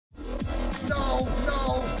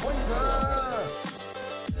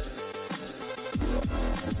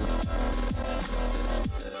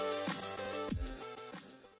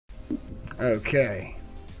Okay.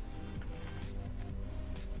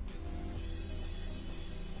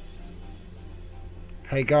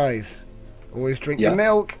 Hey guys, always drink your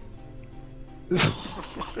milk.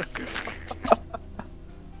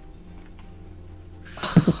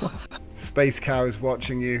 Space Cow is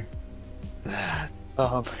watching you.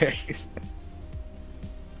 Oh, please.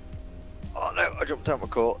 Oh no, I jumped out my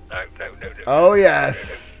court. No. Oh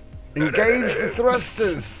yes! Engage the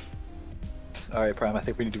thrusters! Alright, Prime, I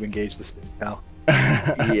think we need to engage the space cow.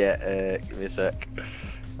 Yeah, give me a sec.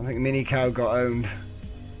 I think Mini Cow got owned.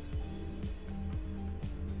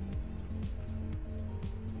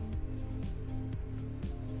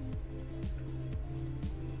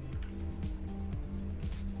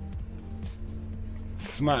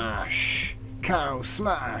 Smash! Cow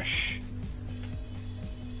smash!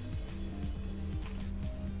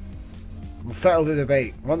 We'll settle the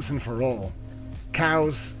debate once and for all.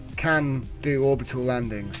 Cows can do orbital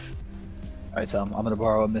landings. Alright, Tom, I'm gonna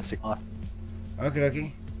borrow a Mystic Moth. Okie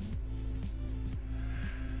dokie.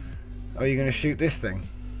 Are you gonna shoot this thing?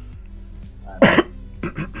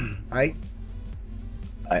 Hey?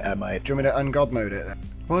 I might. Do you want me to ungod mode it then?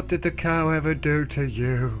 What did the cow ever do to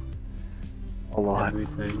you? A lot.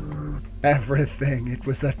 Everything. Everything. It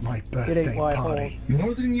was at my birthday party.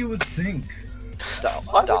 More than you would think.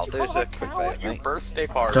 I'll do a quick vote, Your mate. birthday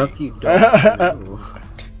party. Stuff you don't do.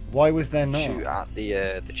 Why was there not? Shoot at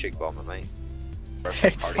the chick bomber, mate. Birthday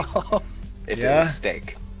It's party. all... If it Yeah? was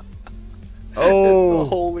steak. Oh! It's the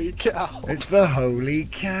holy cow. It's the holy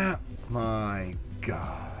cow. My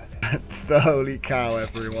god. It's the holy cow,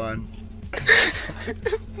 everyone.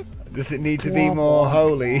 Does it need to be more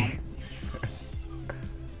holy?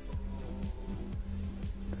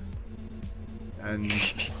 And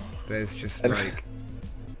there's just like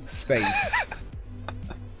space.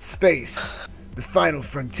 Space! The final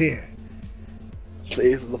frontier.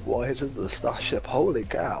 These are the voyages of the starship, holy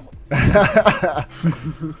cow.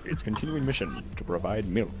 Its continuing mission to provide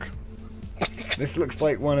milk. This looks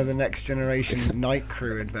like one of the next generation night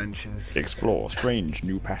crew adventures. Explore strange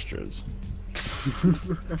new pastures.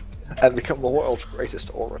 And become the world's greatest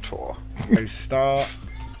orator. So start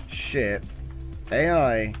ship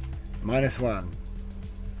AI -1.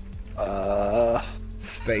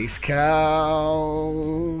 Space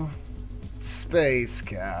cow. Space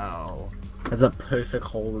cow. There's a perfect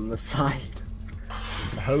hole in the side.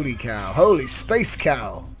 Holy cow. Holy space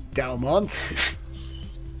cow. Dalmont.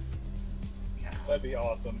 That'd be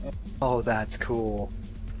awesome. Oh, that's cool.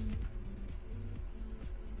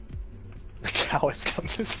 The cow has come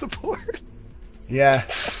to support. Yeah.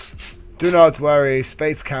 Do not worry.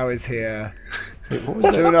 Space cow is here. Wait, what was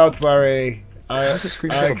that? Do not worry. I What's the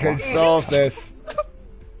screenshot of can box? solve this.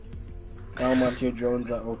 Your drones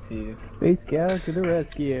are OP. Space cow to the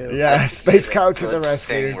rescue. Yeah, space cow to the Good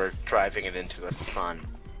thing rescue. we're driving it into the sun.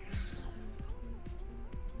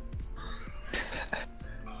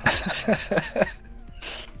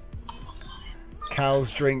 Cows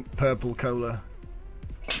drink purple cola.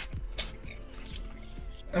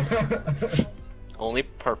 Only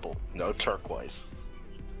purple, no turquoise.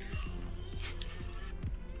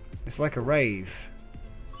 It's like a rave.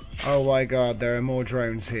 Oh my god, there are more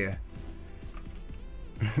drones here.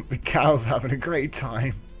 The cow's having a great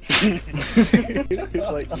time. He's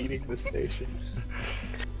like eating the station.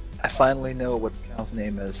 I finally know what the cow's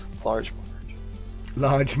name is. Large Marge.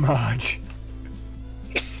 Large Marge.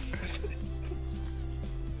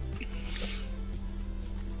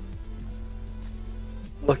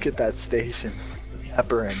 Look at that station.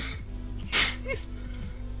 Peppering.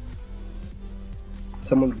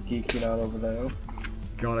 Someone's geeking out over there.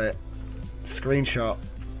 Got it. Screenshot.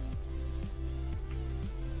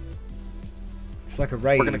 It's like a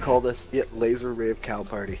rave. We're gonna call this the Laser Rave Cow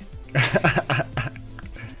Party. Yeah,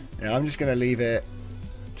 I'm just gonna leave it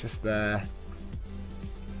just there.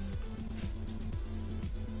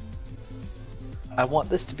 I want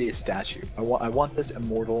this to be a statue. I want this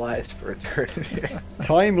immortalized for eternity.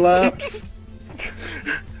 Time lapse.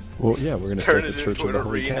 Well, yeah, we're gonna Turn start it the Church into of the an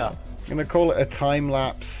Holy arena. Cow. I'm gonna call it a time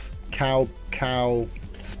lapse cow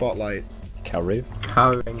spotlight. Cow rave?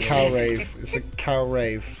 Cowering. Cow rave. It's a cow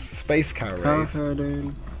rave. Space cow Cow rave.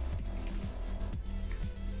 herding.